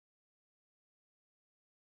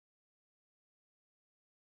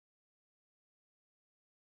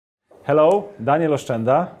Hello, Daniel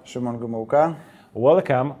Oszczęda, Szymon Gumółka.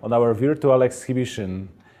 Welcome on our virtual exhibition.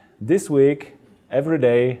 This week, every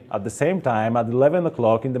day at the same time at 11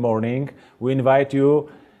 o'clock in the morning, we invite you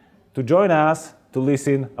to join us to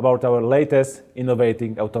listen about our latest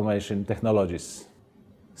innovating automation technologies.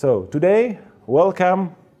 So today, welcome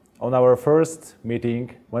on our first meeting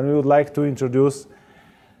when we would like to introduce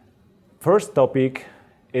first topic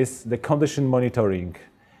is the condition monitoring.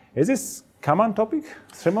 Is this common topic?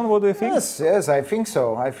 Simon, what do you think? Yes, I think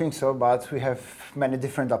so, but we have many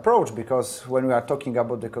different approach because when we are talking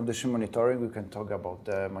about the condition monitoring, we can talk about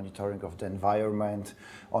the monitoring of the environment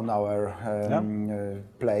on our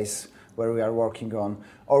place where we are working on,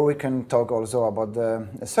 or we can talk also about the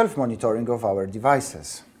self-monitoring of our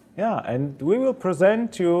devices. Yeah, and we will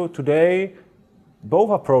present you today both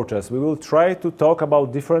approaches. We will try to talk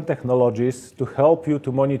about different technologies to help you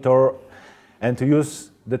to monitor and to use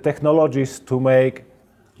the technologies to make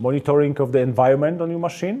monitoring of the environment on your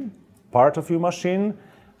machine, part of your machine,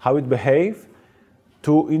 how it behaves,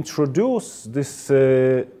 to introduce this,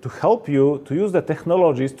 to help you to use the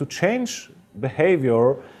technologies to change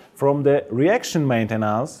behavior from the reaction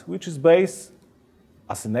maintenance, which is based,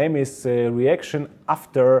 as the name is, reaction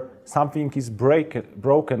after something is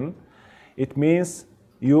broken. It means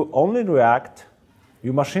you only react,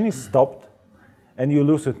 your machine is stopped, and you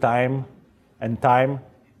lose your time, and time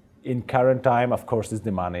in current time, of course, is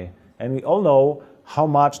the money. And we all know how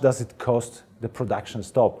much does it cost the production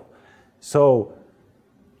stop. So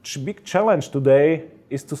big challenge today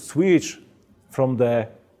is to switch from the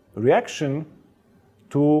reaction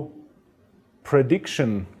to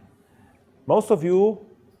prediction. Most of you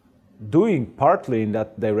doing partly in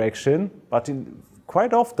that direction, but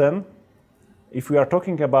quite often, if we are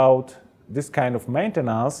talking about this kind of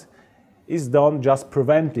maintenance, is done just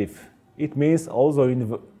preventive. It means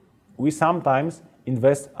also we sometimes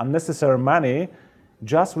invest unnecessary money,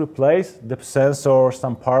 just replace the sensor,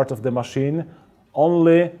 some part of the machine,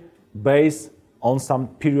 only based on some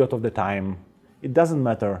period of the time. It doesn't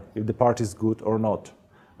matter if the part is good or not.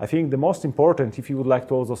 I think the most important, if you would like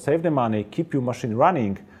to also save the money, keep your machine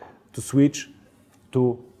running, to switch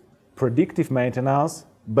to predictive maintenance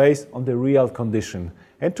based on the real condition.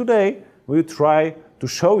 And today, we'll try to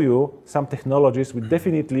show you some technologies which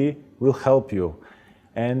definitely will help you.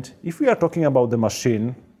 And if we are talking about the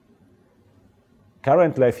machine,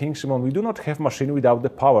 currently I think, Szymon, we do not have machine without the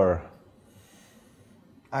power.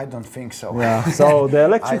 I don't think so. Yeah. So the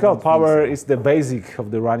electrical power is the basic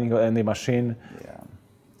of the running of any machine. Yeah.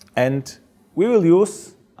 And we will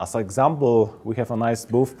use, as an example, we have a nice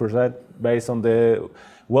booth present based on the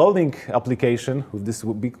welding application with this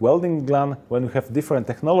big welding gun when we have different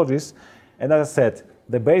technologies. And as I said,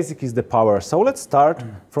 the basic is the power. So let's start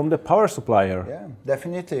from the power supplier. Yeah,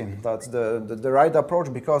 definitely. That's the right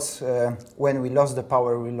approach because when we lost the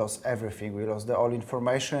power, we lost everything. We lost all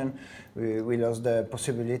information. We lost the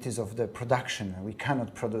possibilities of the production. We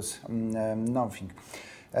cannot produce nothing.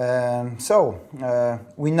 So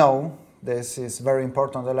we know this is a very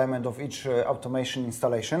important element of each automation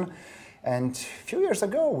installation. And a few years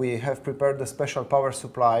ago, we have prepared a special power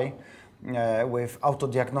supply with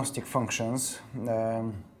auto-diagnostic functions.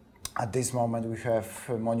 At this moment, we have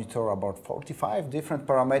monitor about 45 different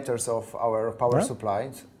parameters of our power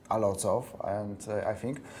supply, a lot of, and I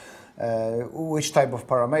think, which type of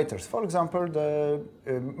parameters. For example, the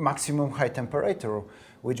maximum high temperature,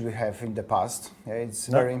 which we have in the past. It's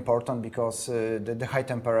very important because the high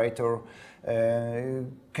temperature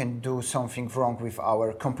can do something wrong with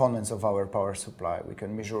our components of our power supply. We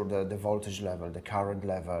can measure the voltage level, the current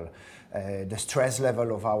level, the stress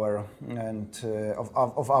level of our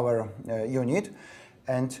unit,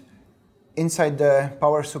 and inside the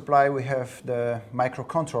power supply we have the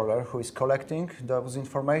microcontroller who is collecting those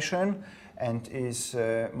information and is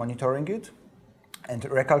monitoring it and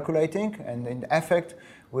recalculating, and in effect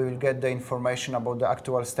we will get the information about the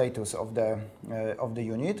actual status of the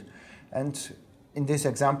unit. And in this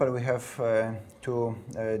example, we have two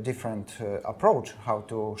different approach how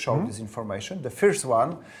to show this information. The first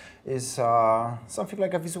one is something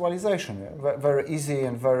like a visualization, very easy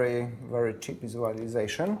and very cheap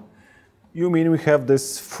visualization. You mean we have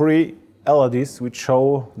this free LEDs which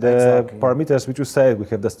show the parameters which you said. We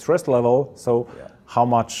have the stress level, so how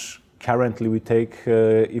much currently we take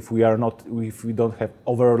if we don't have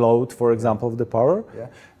overload, for example, of the power. Yeah.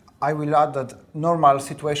 I will add that normal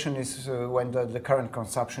situation is when the current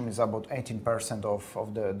consumption is about 18%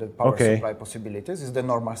 of the power supply possibilities, is the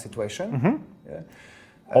normal situation. Yeah.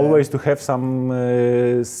 Always to have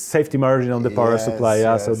some safety margin on the power supply,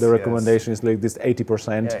 yeah? So the recommendation is like this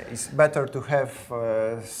 80%. Yeah, it's better to have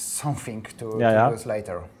something to use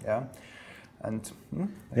later, yeah? And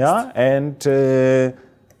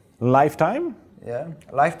lifetime? Yeah,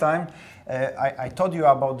 lifetime. I told you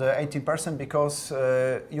about the 18% because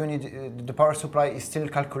you need the power supply is still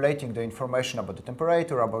calculating the information about the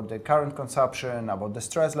temperature, about the current consumption, about the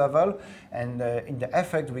stress level, and in the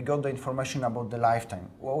effect we got the information about the lifetime.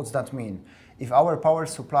 What does that mean? If our power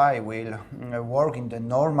supply will work in the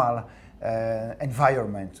normal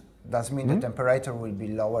environment, that means the temperature will be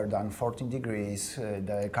lower than 14 degrees,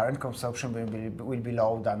 the current consumption will be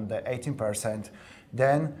lower than the 18%,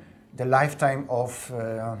 then the lifetime of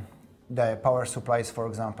the power supply is, for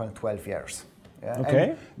example, 12 years. Yeah? Okay.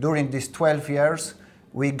 And during these 12 years,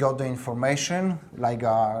 we got the information like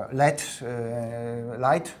a LED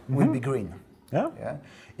light will be green. Yeah. Yeah?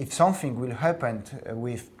 If something will happen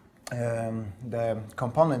with the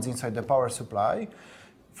components inside the power supply,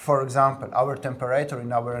 for example, our temperature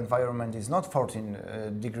in our environment is not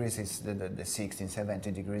 14 degrees, it's the 16,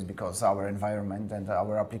 17 degrees because our environment and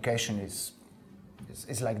our application is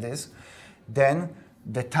like this, then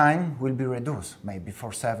the time will be reduced, maybe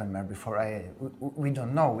for 7, maybe for 8. We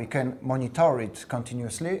don't know. We can monitor it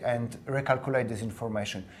continuously and recalculate this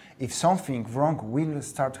information. If something wrong will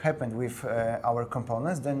start happen with our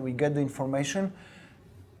components, then we get the information.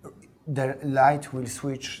 The light will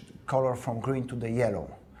switch color from green to the yellow.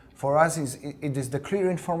 For us, it is the clear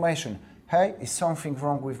information. Hey, is something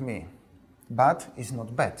wrong with me? But it's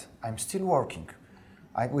not bad. I'm still working.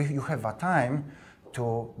 You have a time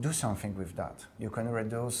to do something with that. You can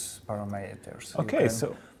reduce parameters. Okay,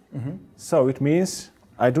 so it means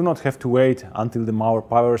I do not have to wait until the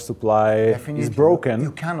power supply is broken.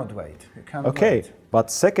 You cannot wait. You cannot wait. But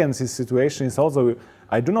second situation is also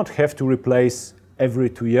I do not have to replace every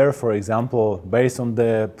 2 years, for example, based on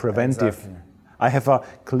the preventive. Exactly. I have a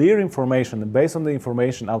clear information, and based on the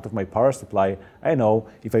information out of my power supply, I know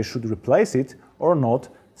if I should replace it or not.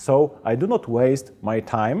 So I do not waste my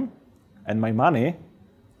time and my money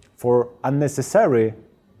for unnecessary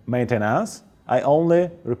maintenance. I only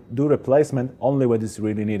do replacement only when it's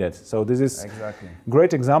really needed. So this is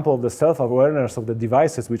great example of the self-awareness of the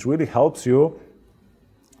devices, which really helps you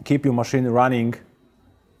keep your machine running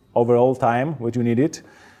over all time when you need it.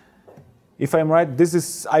 If I'm right, this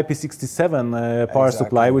is IP67 power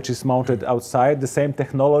supply, which is mounted outside. The same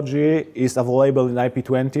technology is available in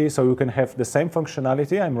IP20, so you can have the same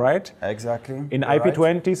functionality, I'm right? Exactly. In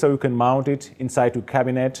IP20, so you can mount it inside your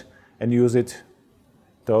cabinet and use it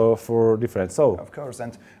for different. So of course,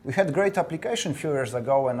 and we had great application a few years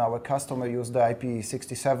ago when our customer used the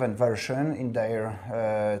IP67 version in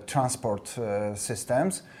their transport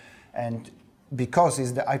systems, and because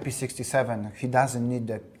it's the IP67, he doesn't need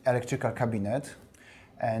the electrical cabinet,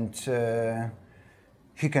 and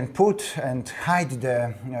he can put and hide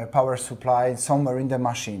the power supply somewhere in the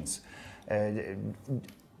machines.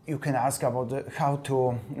 You can ask about how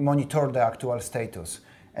to monitor the actual status.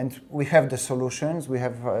 And we have the solutions. We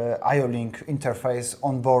have IO-Link interface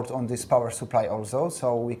on board on this power supply also,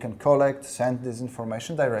 so we can collect, send this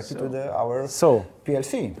information directly to our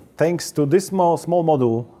PLC. Thanks to this small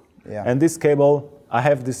module and this cable, I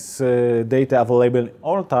have this data available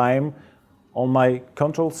all time on my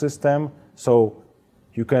control system, so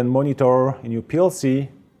you can monitor in your PLC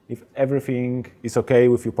if everything is okay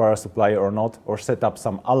with your power supply or not, or set up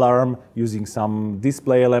some alarm using some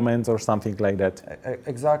display elements or something like that.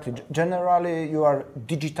 Exactly. Generally, you are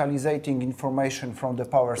digitalizing information from the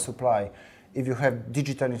power supply. If you have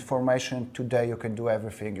digital information today, you can do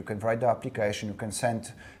everything. You can write the application, you can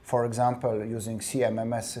send, for example, using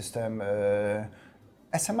CMMS system,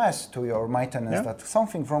 SMS to your maintenance that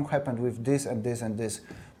something wrong happened with this and this and this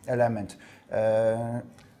element.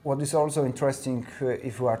 What is also interesting,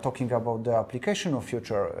 if we are talking about the application of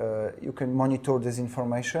future, you can monitor this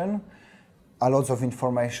information, a lot of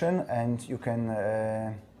information, and you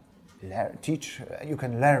can teach, you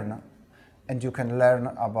can learn, and you can learn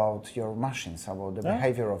about your machines, about the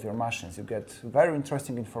behavior of your machines. You get very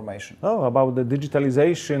interesting information. Oh, about the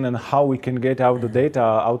digitalization and how we can get out the data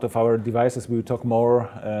out of our devices, we will talk more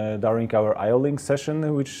during our IO-Link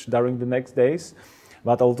session, which during the next days.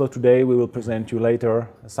 But also today we will present you later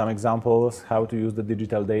some examples how to use the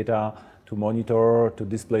digital data to monitor, to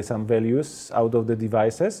display some values out of the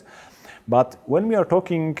devices. But when we are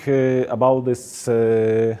talking about this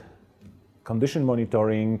condition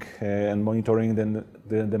monitoring and monitoring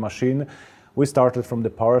the machine, we started from the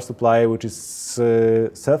power supply, which is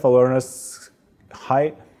self-awareness,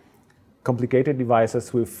 high complicated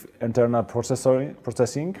devices with internal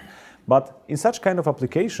processing. But in such kind of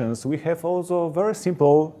applications, we have also very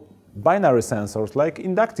simple binary sensors like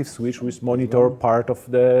inductive switch, which monitor part of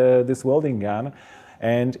this welding gun.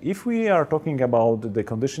 And if we are talking about the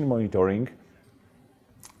condition monitoring,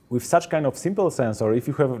 with such kind of simple sensor, if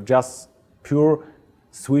you have just pure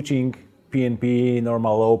switching PNP,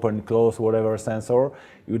 normal open, close, whatever sensor,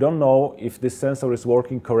 you don't know if this sensor is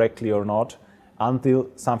working correctly or not until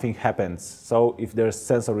something happens. So if the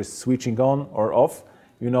sensor is switching on or off,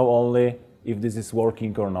 you know only if this is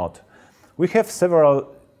working or not. We have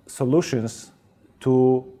several solutions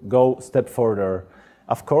to go a step further.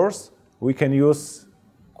 Of course, we can use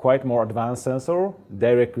quite more advanced sensor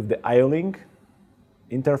direct with the IO-Link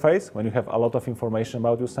interface when you have a lot of information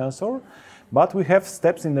about your sensor. But we have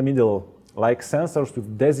steps in the middle, like sensors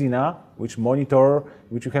with DESINA, which monitor,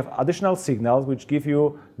 which you have additional signals, which give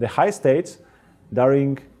you the high states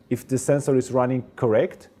during if the sensor is running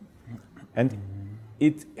correct. And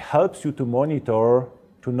it helps you to monitor,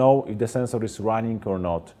 to know if the sensor is running or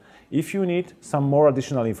not. If you need some more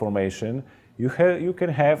additional information, you can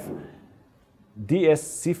have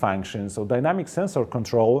DSC function, so dynamic sensor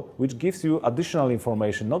control, which gives you additional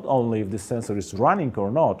information, not only if the sensor is running or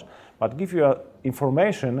not, but give you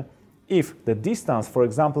information if the distance, for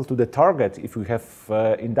example, to the target, if we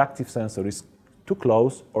have inductive sensor, is too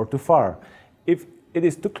close or too far. If it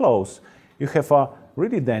is too close, you have a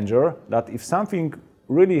really danger that if something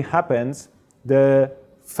really happens, the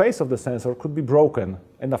face of the sensor could be broken.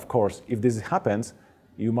 And of course, if this happens,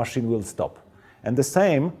 your machine will stop. And the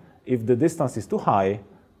same, if the distance is too high,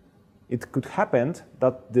 it could happen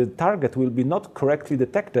that the target will be not correctly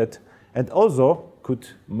detected and also could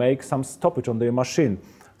make some stoppage on the machine.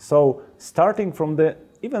 So starting from the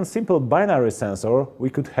even simple binary sensor, we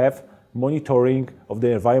could have monitoring of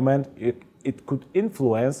the environment. It could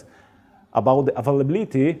influence about the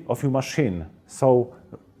availability of your machine. So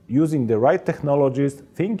using the right technologies,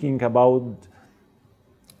 thinking about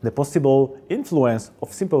the possible influence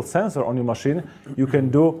of simple sensor on your machine, you can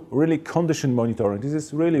do really condition monitoring. This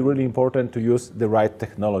is really, really important to use the right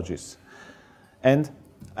technologies. And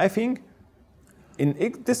I think in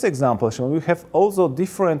this example, we have also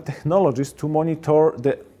different technologies to monitor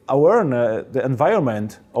the awareness, the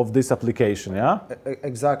environment of this application, yeah?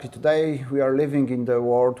 Exactly. Today we are living in the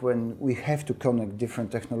world when we have to connect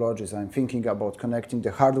different technologies. I'm thinking about connecting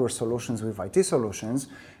the hardware solutions with IT solutions,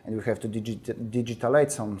 and we have to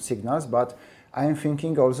digitalize some signals, but I am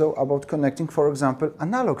thinking also about connecting, for example,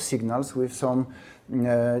 analog signals with some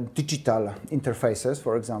digital interfaces,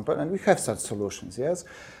 for example, and we have such solutions, yes?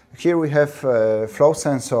 Here we have flow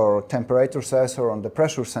sensor, temperature sensor, and the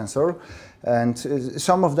pressure sensor, and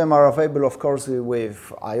some of them are available, of course,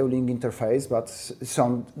 with IO-Link interface, but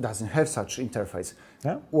some doesn't have such interface.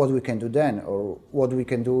 Yeah. What we can do then, or what we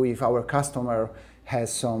can do if our customer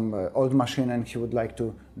has some old machine and he would like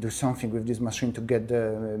to do something with this machine to get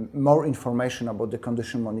more information about the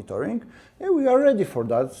condition monitoring, yeah, we are ready for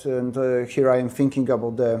that. And here I am thinking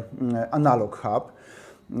about the analog hub.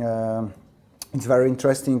 It's very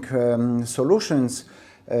interesting solutions.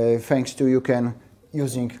 Thanks to you can,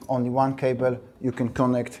 using only one cable, you can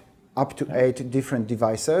connect up to 8 different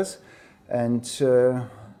devices. And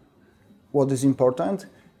what is important,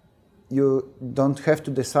 you don't have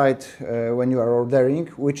to decide when you are ordering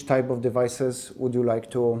which type of devices would you like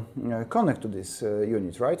to connect to this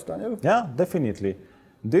unit, right, Daniel? Yeah, definitely.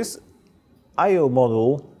 This I/O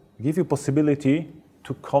module gives you possibility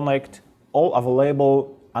to connect all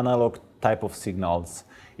available analog type of signals.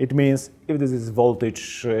 It means if this is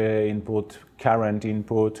voltage input, current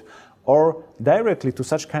input, or directly to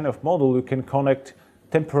such kind of module, you can connect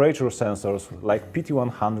temperature sensors like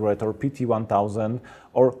PT100 or PT1000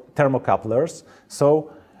 or thermocouplers.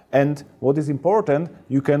 So, and what is important,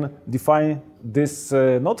 you can define this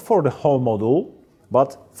not for the whole module,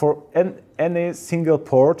 but for any single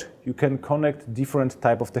port, you can connect different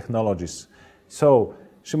type of technologies. So,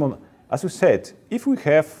 Szymon, as you said, if we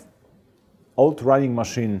have old running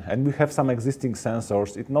machine and we have some existing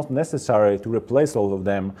sensors, it's not necessary to replace all of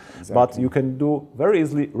them, exactly. But you can do very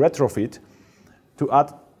easily retrofit to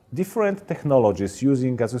add different technologies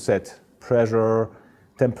using, as you said, pressure,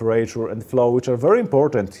 temperature, and flow, which are very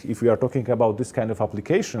important if we are talking about this kind of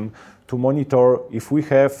application to monitor if we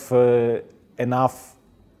have enough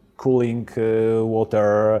cooling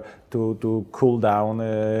water to cool down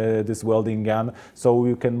this welding gun. So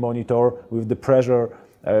you can monitor with the pressure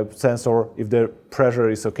sensor if the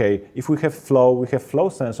pressure is okay. If we have flow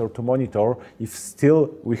sensor to monitor if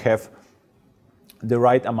still we have the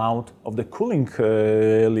right amount of the cooling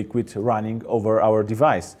liquid running over our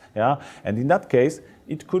device. Yeah? And in that case,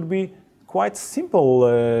 it could be quite simple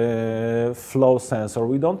flow sensor.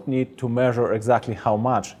 We don't need to measure exactly how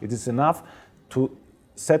much. It is enough to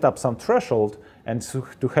set up some threshold and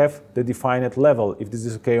to have the defined level, if this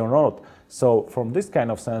is okay or not. So from this kind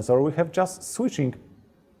of sensor, we have just switching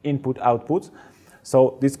input-outputs.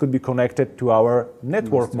 So this could be connected to our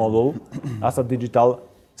network module as a digital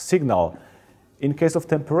signal. In case of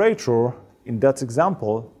temperature, in that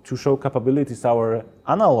example, to show capabilities our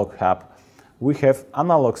analog hub, we have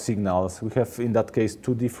analog signals. We have, in that case,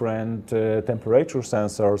 two different temperature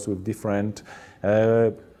sensors with different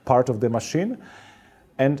part of the machine.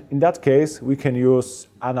 And in that case, we can use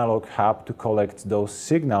analog hub to collect those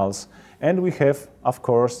signals. And we have, of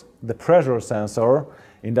course, the pressure sensor,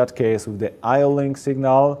 in that case with the IO-Link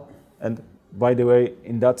signal. And by the way,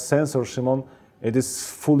 in that sensor, Szymon, it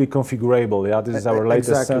is fully configurable. Yeah, this is our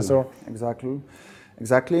latest sensor. Exactly.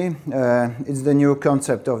 It's the new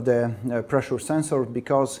concept of the pressure sensor,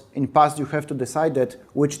 because in past you have to decide that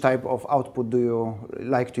which type of output do you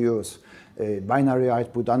like to use. Binary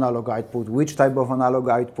output, analog output, which type of analog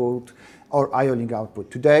output, or IO-Link output.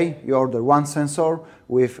 Today you order one sensor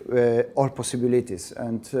with all possibilities.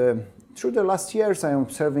 And through the last years I am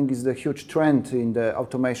observing is the huge trend in the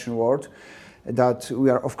automation world, that we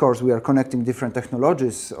are connecting different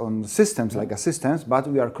technologies on systems like assistants, but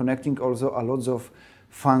we are connecting also a lot of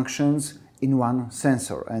functions in one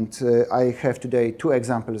sensor. And I have today two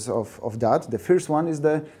examples of that. The first one is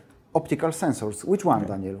the optical sensors. Which one,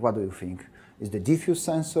 Daniel? What do you think? Is the diffuse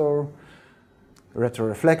sensor,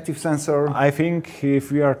 retroreflective sensor? I think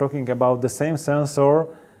if we are talking about the same sensor,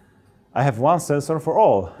 I have one sensor for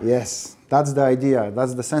all. Yes, that's the idea.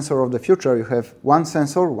 That's the sensor of the future. You have one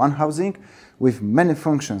sensor, one housing, with many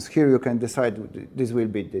functions. Here you can decide this will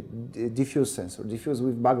be the diffuse sensor, diffuse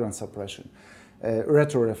with background suppression,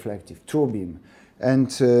 retroreflective, true beam, and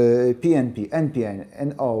PNP,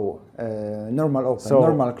 NPN, NO, normal open,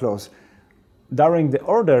 normal close. During the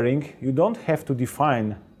ordering, you don't have to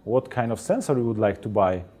define what kind of sensor you would like to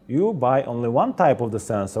buy. You buy only one type of the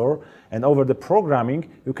sensor, and over the programming,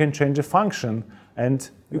 you can change the function, and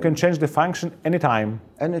you can change the function anytime.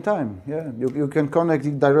 Anytime, yeah. You can connect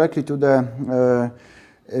it directly to the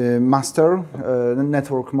master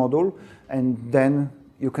network module, and then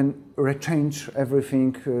you can rechange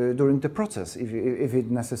everything during the process if it's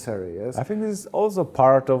necessary. Yes. I think this is also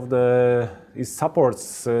part of the. It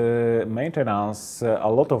supports maintenance a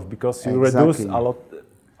lot of, because you reduce a lot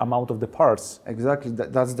amount of the parts. Exactly,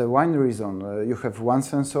 that's the one reason. You have one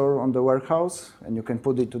sensor on the warehouse and you can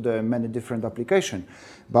put it to the many different applications.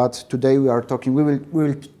 But today we are talking, we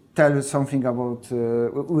will tell you something about,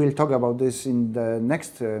 we will talk about this in the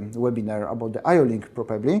next webinar about the IO-Link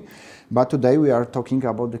probably. But today we are talking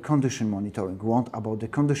about the condition monitoring. What about the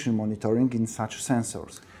condition monitoring in such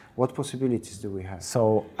sensors? What possibilities do we have?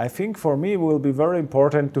 So I think for me it will be very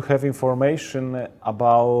important to have information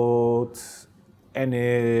about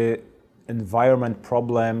any environment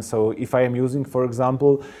problem. So if I am using, for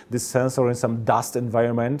example, this sensor in some dust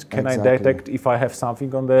environment, can I detect if I have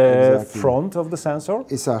something on the front of the sensor?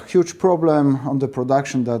 It's a huge problem on the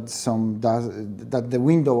production that that the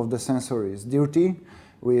window of the sensor is dirty.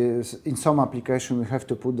 In some application we have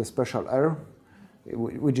to put the special air,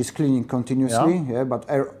 which is cleaning continuously, but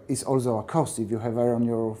air is also a cost. If you have air on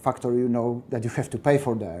your factory, you know that you have to pay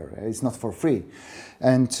for the air. It's not for free.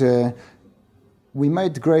 And we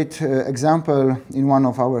made great example in one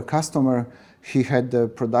of our customer. He had the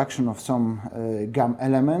production of some gum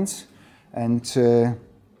elements, and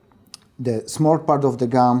the small part of the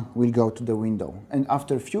gum will go to the window. And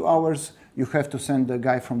after a few hours, you have to send the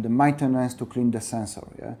guy from the maintenance to clean the sensor.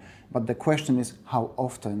 Yeah? But the question is how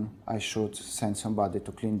often I should send somebody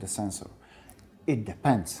to clean the sensor. It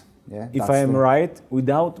depends. Yeah? If I am right,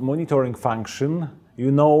 without monitoring function,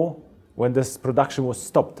 you know when this production was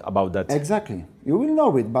stopped about that. Exactly. You will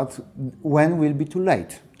know it, but when will be too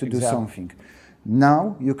late to do something.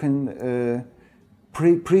 Now you can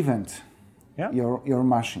prevent your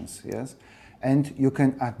machines, yes? And you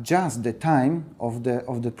can adjust the time of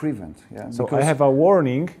the prevent. Yeah? So I have a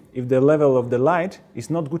warning if the level of the light is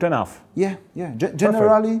not good enough. Yeah.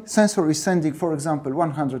 Generally, sensor is sending, for example,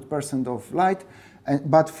 100% of light,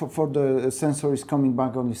 but for the sensor is coming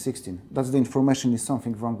back only 16. That's the information is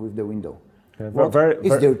something wrong with the window.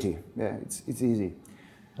 It's dirty. Yeah, it's easy.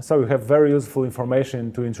 So you have very useful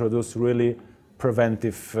information to introduce really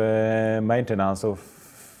preventive maintenance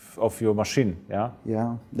of your machine.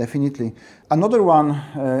 Yeah, definitely. Another one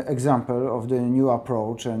example of the new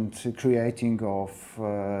approach and creating of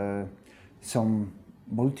some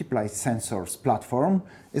multiple sensors platform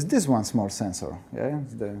is this one small sensor. Yeah,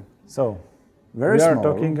 Very we small. We are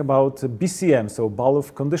talking about BCM, so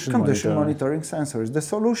Balluff condition monitoring sensors. The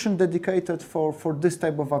solution dedicated for this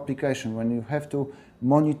type of application, when you have to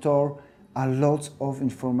monitor a lot of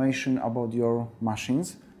information about your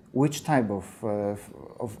machines. Which type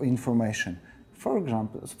of information? For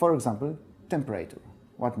example, temperature.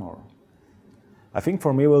 What more? I think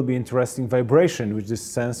for me will be interesting vibration, which this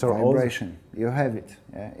sensor. Vibration. You have it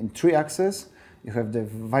in 3 axes. You have the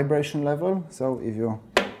vibration level. So if you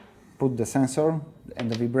put the sensor and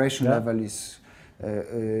the vibration level is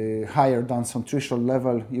higher than some threshold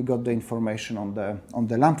level, you got the information on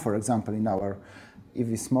the lamp, for example. In our, if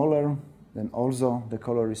it's smaller, then also the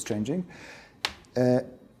color is changing.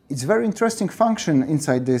 It's a very interesting function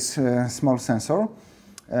inside this small sensor.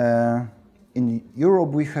 In Europe,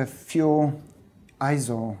 we have few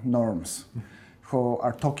ISO norms who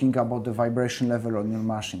are talking about the vibration level on your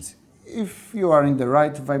machines. If you are in the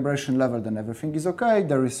right vibration level, then everything is okay.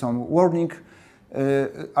 There is some warning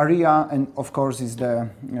area, and of course is the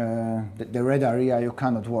red area. You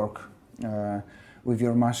cannot work with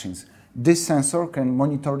your machines. This sensor can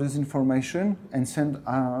monitor this information and send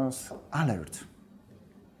us alert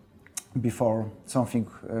before something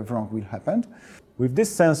wrong will happen. With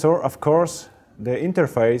this sensor, of course, the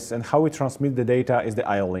interface and how we transmit the data is the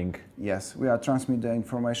I/O link. Yes, we are transmit the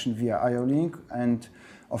information via I/O link, and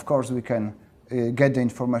of course we can get the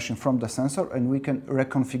information from the sensor, and we can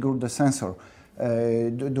reconfigure the sensor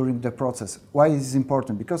during the process. Why is it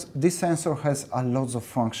important? Because this sensor has a lot of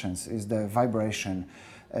functions. Is the vibration,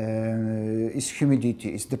 is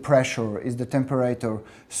humidity, is the pressure, is the temperature.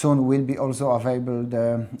 Soon will be also available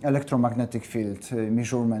the electromagnetic field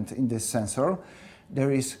measurement in this sensor.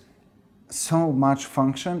 There is so much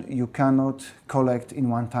function you cannot collect in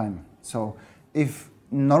one time. So if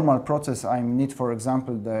normal process I need, for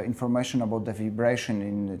example, the information about the vibration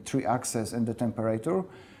in 3 axes and the temperature,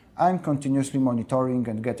 I'm continuously monitoring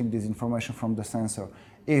and getting this information from the sensor.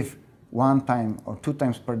 If 1 time or 2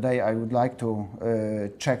 times per day I would like to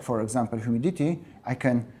check, for example, humidity, I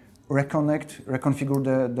can reconfigure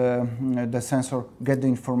the sensor, get the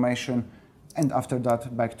information, and after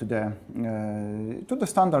that back to the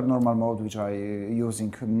standard normal mode, which I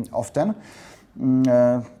using often.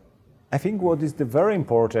 I think what is very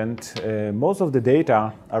important, most of the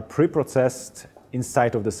data are pre-processed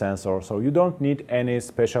inside of the sensor, so you don't need any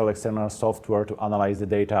special external software to analyze the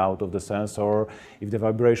data out of the sensor. If the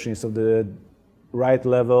vibration is of the right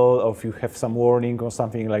level, or if you have some warning or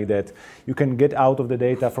something like that, you can get out of the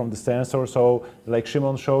data from the sensor. So like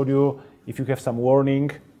Szymon showed you, if you have some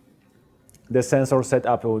warning, the sensor set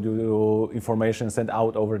up will do information sent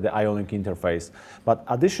out over the I/O link interface. But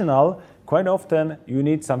additional, quite often you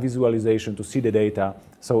need some visualization to see the data.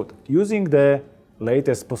 So using the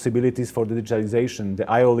latest possibilities for the digitalization, the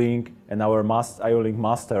I/O link and our I/O link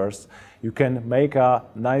masters, you can make a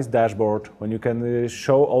nice dashboard when you can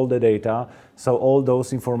show all the data. So all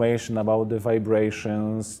those information about the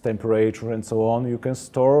vibrations, temperature, and so on, you can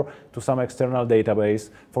store to some external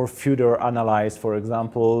database for further analyze, for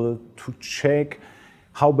example, to check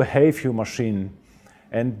how behave your machine.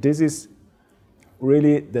 And this is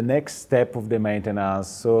really the next step of the maintenance.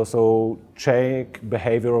 So check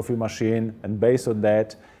behavior of your machine, and based on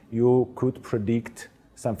that, you could predict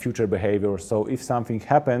some future behavior. So if something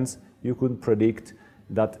happens, you could predict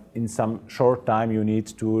that in some short time you need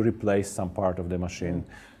to replace some part of the machine.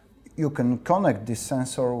 You can connect this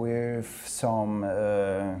sensor with some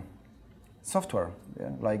software,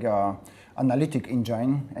 like an analytic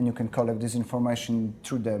engine, and you can collect this information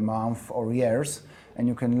through the month or years, and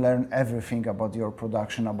you can learn everything about your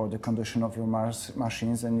production, about the condition of your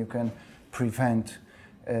machines, and you can prevent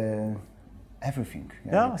everything.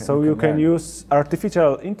 So you can use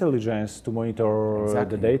artificial intelligence to monitor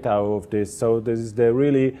the data of this. So this is the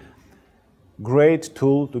really great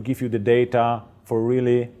tool to give you the data for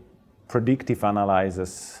really predictive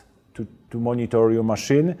analysis to monitor your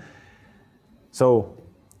machine. So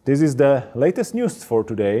this is the latest news for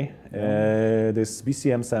today, this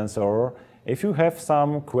BCM sensor. If you have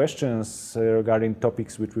some questions regarding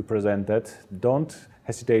topics which we presented, don't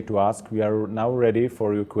hesitate to ask. We are now ready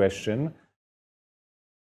for your question.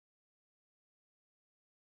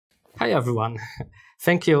 Hi everyone.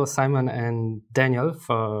 Thank you, Simon and Daniel,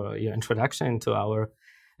 for your introduction into our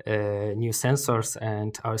new sensors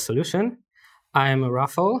and our solution. I'm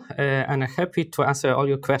Rafał, and I'm happy to answer all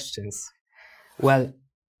your questions. Well,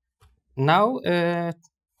 now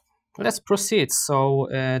let's proceed. So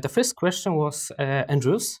the first question was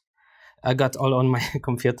Andrew's. I got all on my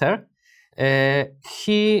computer.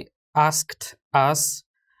 He asked us,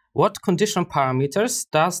 what condition parameters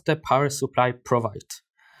does the power supply provide?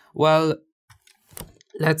 Well,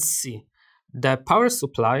 let's see. the power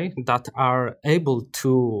supply that are able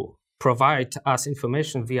to provide us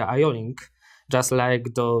information via IO-Link, just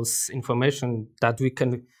like those information that we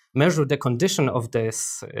can measure the condition of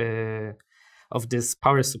this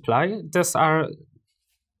power supply. These are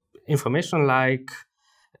information like,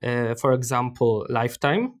 for example,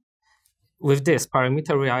 lifetime. With this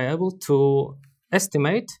parameter, we are able to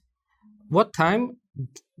estimate what time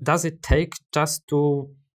does it take just to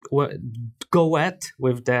go wet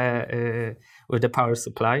with the power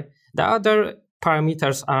supply. The other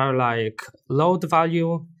parameters are like load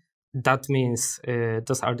value. That means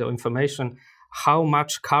those are the information how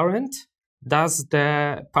much current does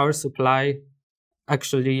the power supply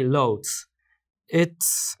actually loads.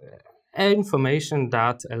 It's information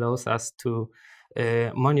that allows us to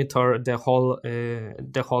monitor the whole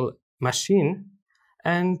machine,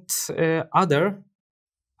 and other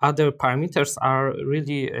parameters are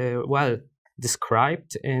really well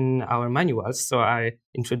described in our manuals. So I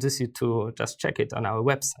introduce you to just check it on our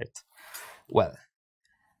website. Well,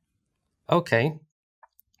 okay.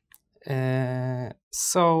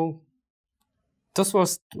 So this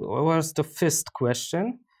was the first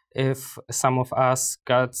question. If some of us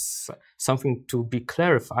got something to be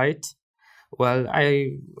clarified, well,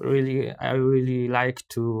 I really like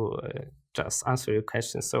to just answer your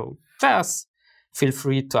questions. So just feel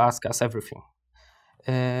free to ask us everything.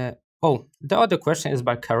 Oh, the other question is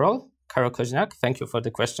by Carol Kozniak. Thank you for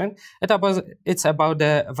the question. It's about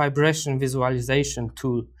the vibration visualization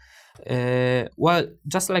tool. Well,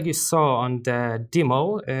 just like you saw on the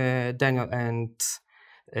demo, Daniel and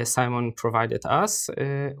Simon provided us.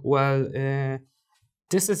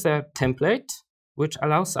 This is a template which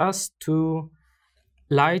allows us to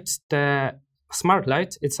light the smart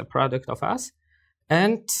light. It's a product of us,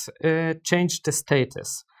 and change the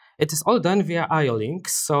status. It is all done via IO-Link.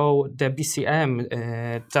 So the BCM,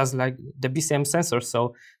 just like the BCM sensor,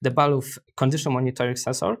 so the Balluff condition monitoring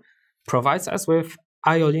sensor, provides us with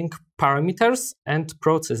IO-Link parameters and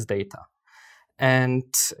process data.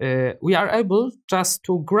 And we are able just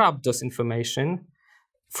to grab those information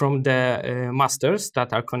from the masters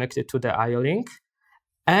that are connected to the IO-Link,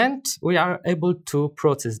 and we are able to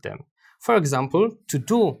process them. For example, to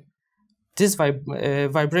do this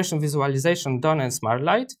vibration visualization done in Smart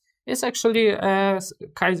Light is actually a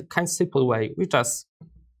kind simple way. We just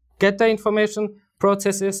get the information,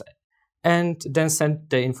 processes, and then send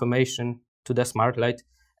the information to the Smart Light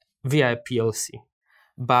via a PLC.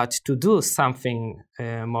 But to do something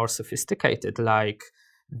more sophisticated, like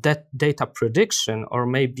that data prediction or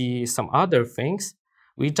maybe some other things,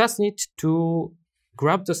 we just need to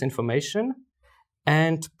grab this information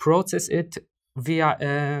and process it via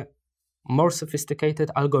a more sophisticated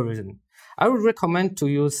algorithm. I would recommend to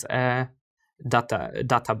use a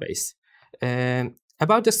database.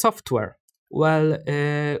 About the software, well,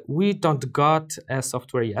 we don't got a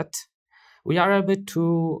software yet. We are able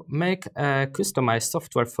to make a customized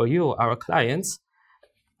software for you, our clients,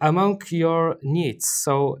 among your needs.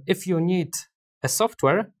 So if you need a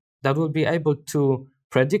software that will be able to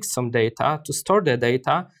predict some data, to store the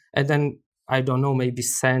data, and then, I don't know, maybe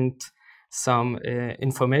send some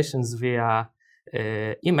informations via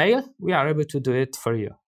email, we are able to do it for you.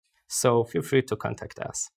 So feel free to contact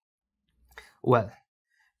us. Well,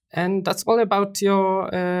 and that's all about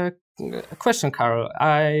your question, Carol.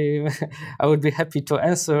 I would be happy to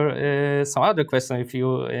answer some other question if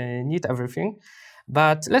you need everything.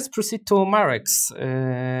 But let's proceed to Marek's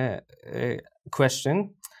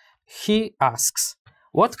question. He asks,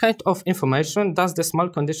 what kind of information does the small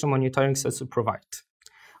condition monitoring sensor provide?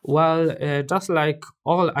 Well, just like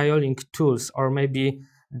all IO-Link tools, or maybe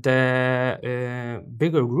the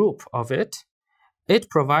bigger group of it, it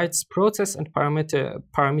provides process and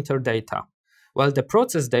parameter data. Well, the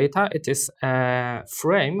process data, it is a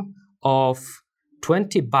frame of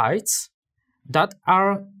 20 bytes that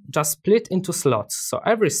are just split into slots. So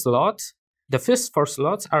every slot, the first 4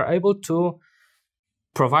 slots, are able to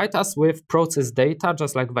provide us with process data,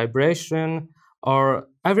 just like vibration or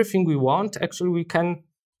everything we want. Actually, we can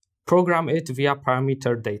program it via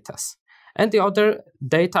parameter data. And the other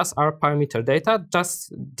data are parameter data.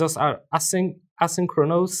 Just those are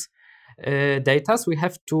asynchronous data. We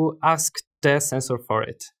have to ask the sensor for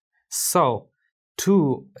it. So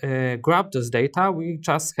to grab this data, we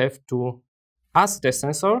just have to ask the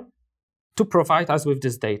sensor to provide us with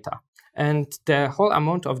this data. And the whole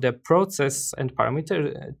amount of the process and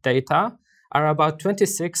parameter data are about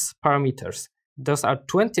 26 parameters. Those are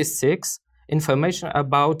 26 information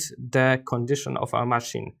about the condition of our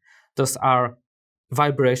machine. Those are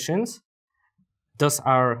vibrations. Those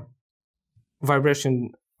are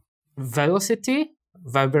vibration velocity,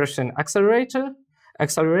 vibration acceleration,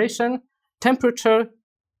 temperature,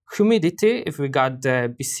 humidity. If we got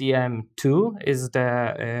the BCM2 is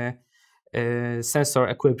the sensor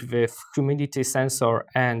equipped with humidity sensor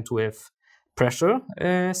and with pressure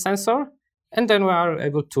sensor, and then we are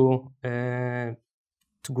able to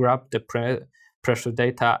grab the pressure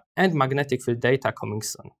data and magnetic field data coming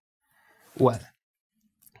soon. Well,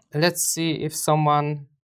 let's see if someone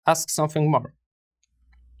asks something more.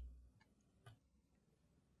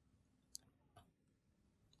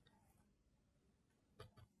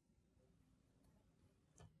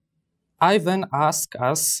 Ivan asked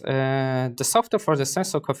us, the software for the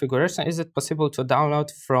sensor configuration, is it possible to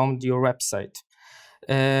download from your website?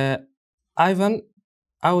 Ivan,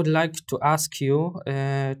 I would like to ask you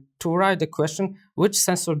to write the question, which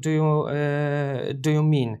sensor do you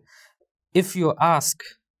mean? If you ask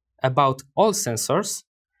about all sensors,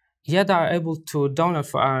 yeah, they are able to download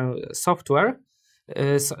for our software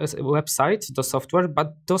website, the software,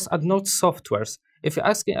 but those are not softwares. If you're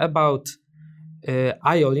asking about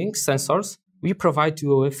IO-Link sensors, we provide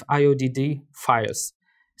you with IODD files.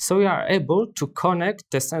 So you are able to connect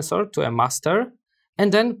the sensor to a master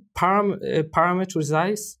and then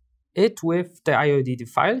parameterize it with the IODD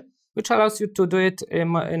file, which allows you to do it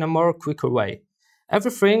in a more quicker way.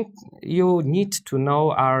 Everything you need to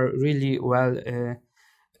know are really well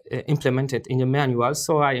implemented in the manual,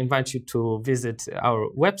 so I invite you to visit our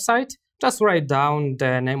website. Just write down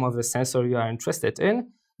the name of the sensor you are interested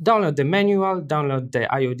in, download the manual, download the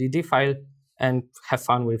IODD file, and have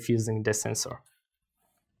fun with using the sensor.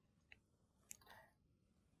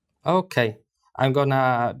 Okay, I'm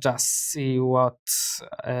gonna just see what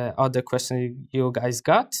other questions you guys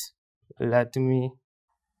got.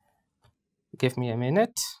 Give me a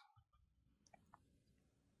minute.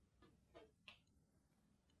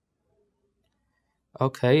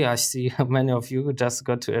 Okay, I see many of you just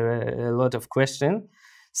got a lot of questions.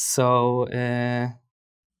 So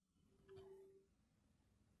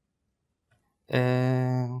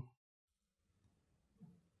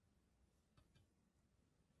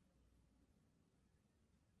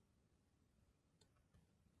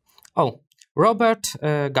Robert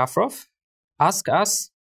Gaffroff asked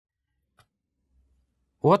us,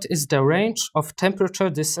 what is the range of temperature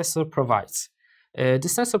this sensor provides?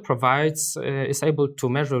 This sensor is able to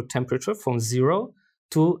measure temperature from 0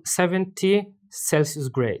 to 70 Celsius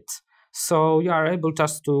grades. So you are able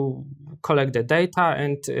just to collect the data,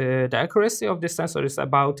 and the accuracy of this sensor is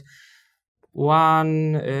about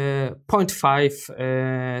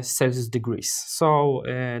 1.5 Celsius degrees. So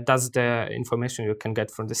that's the information you can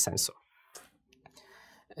get from the sensor.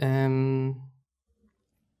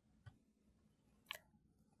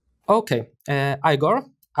 Okay, Igor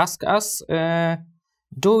asked us,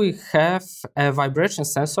 do we have a vibration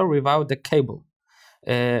sensor without the cable,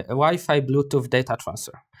 Wi-Fi, Bluetooth data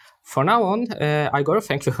transfer? For now on, Igor,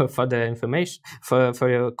 thank you for the information, for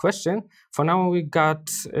your question. For now, we got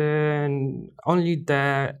only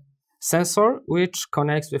the sensor which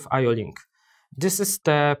connects with IO-Link. This is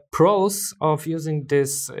the pros of using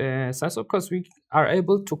this sensor, because we are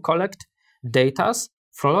able to collect data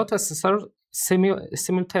from a lot of sensors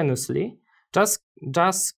simultaneously, just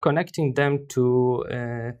connecting them to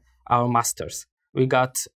our masters. We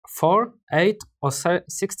got 4, 8, or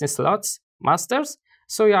 16 slots masters,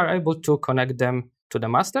 so you are able to connect them to the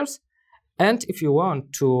masters. And if you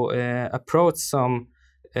want to approach some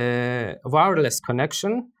wireless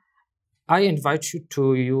connection, I invite you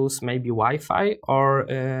to use maybe Wi-Fi or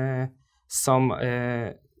some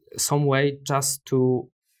way just to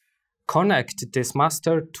connect this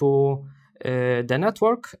master to the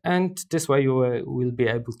network, and this way you will be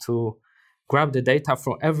able to grab the data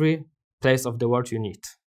from every place of the world you need.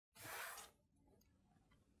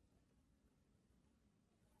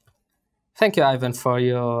 Thank you, Ivan, for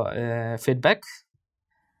your feedback.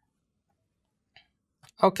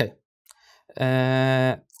 Okay.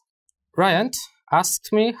 Ryan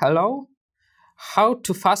asked me, hello, how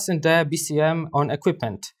to fasten the BCM on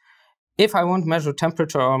equipment if I want to measure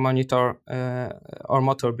temperature or monitor or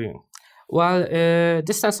motor bearing. Well,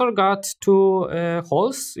 this sensor got 2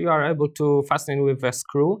 holes. You are able to fasten it with a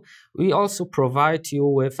screw. We also provide you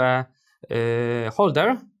with a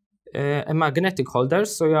holder, a magnetic holder,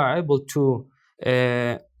 so you are able to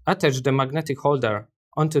attach the magnetic holder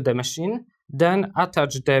onto the machine, then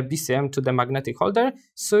attach the BCM to the magnetic holder,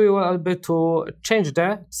 so you will be able to change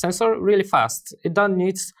the sensor really fast. It don't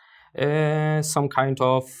need some kind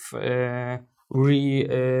of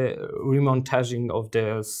remontaging of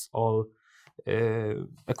this all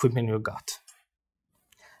equipment you got.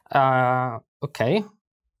 Okay,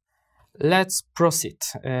 let's proceed.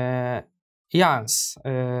 Jan's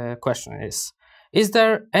question is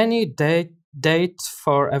there any date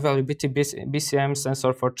for availability BCM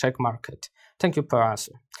sensor for Czech market? Thank you per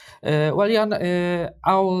answer. Well, Jan,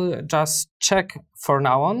 I'll just check for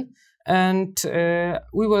now on, and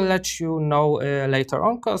we will let you know later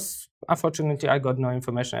on, because unfortunately I got no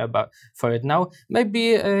information for it now.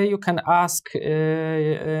 Maybe you can ask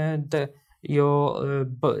your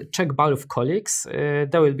Czech Balluff colleagues.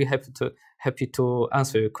 They will be happy to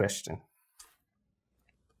answer your question.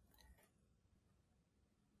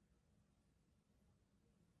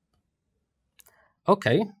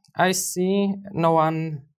 Okay, I see no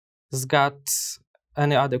one's got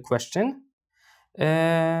any other question.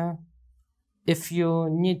 If you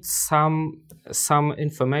need some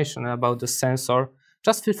information about the sensor,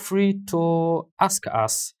 just feel free to ask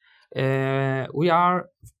us. We are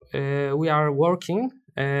working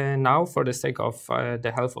now for the sake of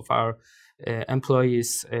the health of our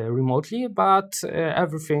employees remotely, but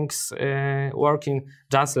everything's working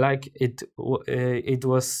just like it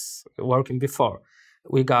was working before.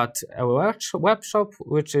 We got a web shop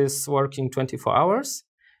which is working 24 hours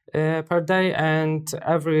per day, and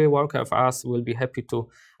every worker of us will be happy to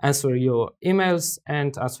answer your emails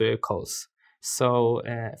and answer your calls. So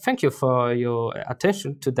thank you for your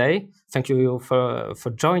attention today. Thank you for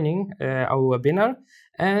joining our webinar,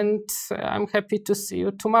 and I'm happy to see you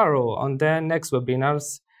tomorrow on the next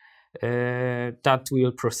webinars that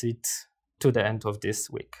will proceed to the end of this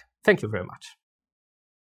week. Thank you very much.